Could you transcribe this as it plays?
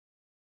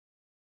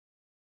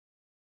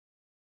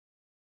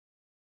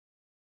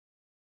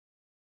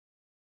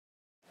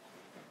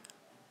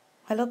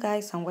Hello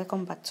guys, and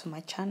welcome back to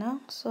my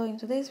channel. So in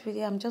today's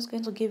video I'm just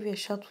going to give you a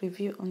short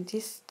review on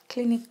this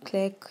Clinic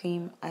Clear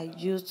cream I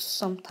used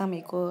some time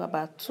ago,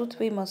 about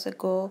 2-3 months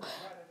ago,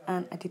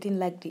 and I didn't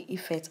like the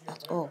effect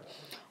at all.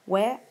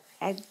 Where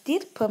I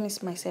did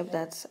promise myself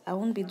that I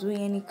won't be doing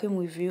any cream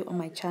review on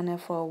my channel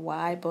for a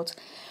while, but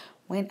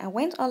when I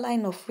went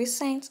online of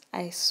recent,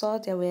 I saw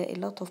there were a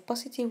lot of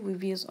positive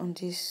reviews on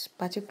this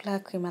particular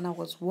cream, and I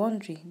was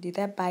wondering, did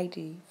I buy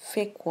the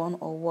fake one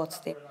or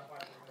what?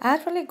 I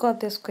actually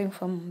got this cream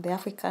from the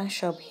African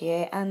shop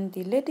here, and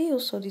the lady who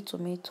sold it to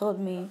me told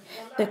me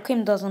the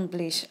cream doesn't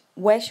bleach.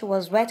 Well, she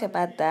was right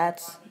about that.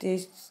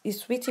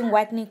 It's written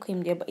whitening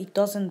cream there, but it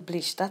doesn't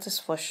bleach. That is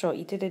for sure.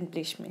 It didn't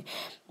bleach me.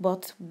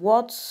 But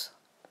what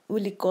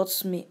really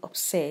got me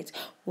upset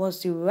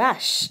was the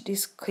rash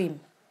this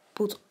cream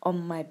put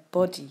on my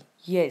body.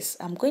 Yes,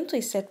 I'm going to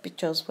insert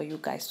pictures for you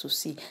guys to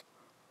see.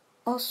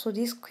 Also,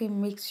 this cream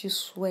makes you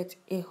sweat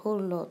a whole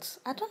lot.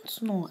 I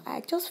don't know.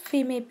 I just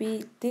feel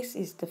maybe this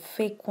is the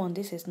fake one.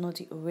 This is not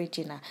the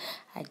original.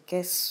 I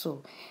guess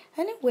so.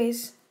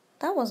 Anyways,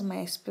 that was my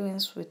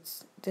experience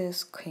with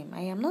this cream.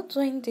 I am not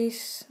doing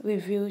this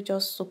review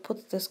just to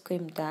put this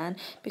cream down,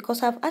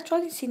 because I've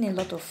actually seen a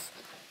lot of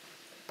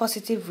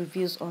positive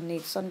reviews on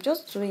it. So I'm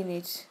just doing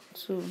it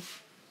to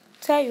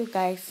tell you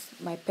guys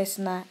my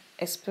personal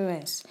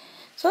experience.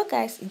 So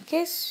guys, in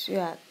case you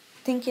are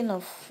thinking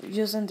of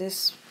using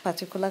this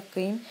particular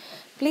cream,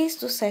 please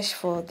do search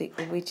for the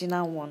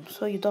original one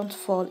so you don't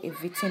fall a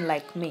victim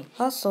like me.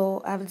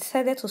 Also, I've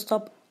decided to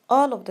stop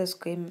all of this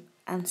cream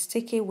and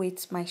stick it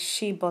with my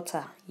shea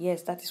butter.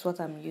 Yes, that is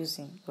what I'm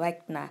using right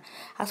now.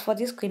 As for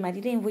this cream, I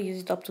didn't even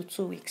use it up to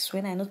 2 weeks.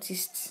 When I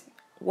noticed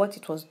what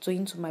it was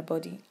doing to my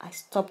body, I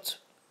stopped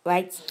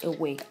right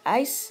away.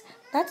 Guys,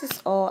 that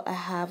is all I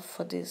have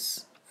for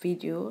this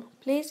video.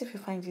 Please, if you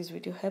find this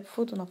video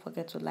helpful, do not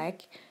forget to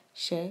like,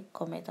 share,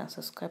 comment, and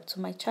subscribe to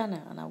my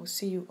channel, and I will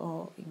see you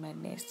all in my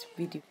next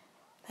video.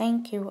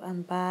 Thank you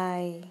and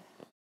bye.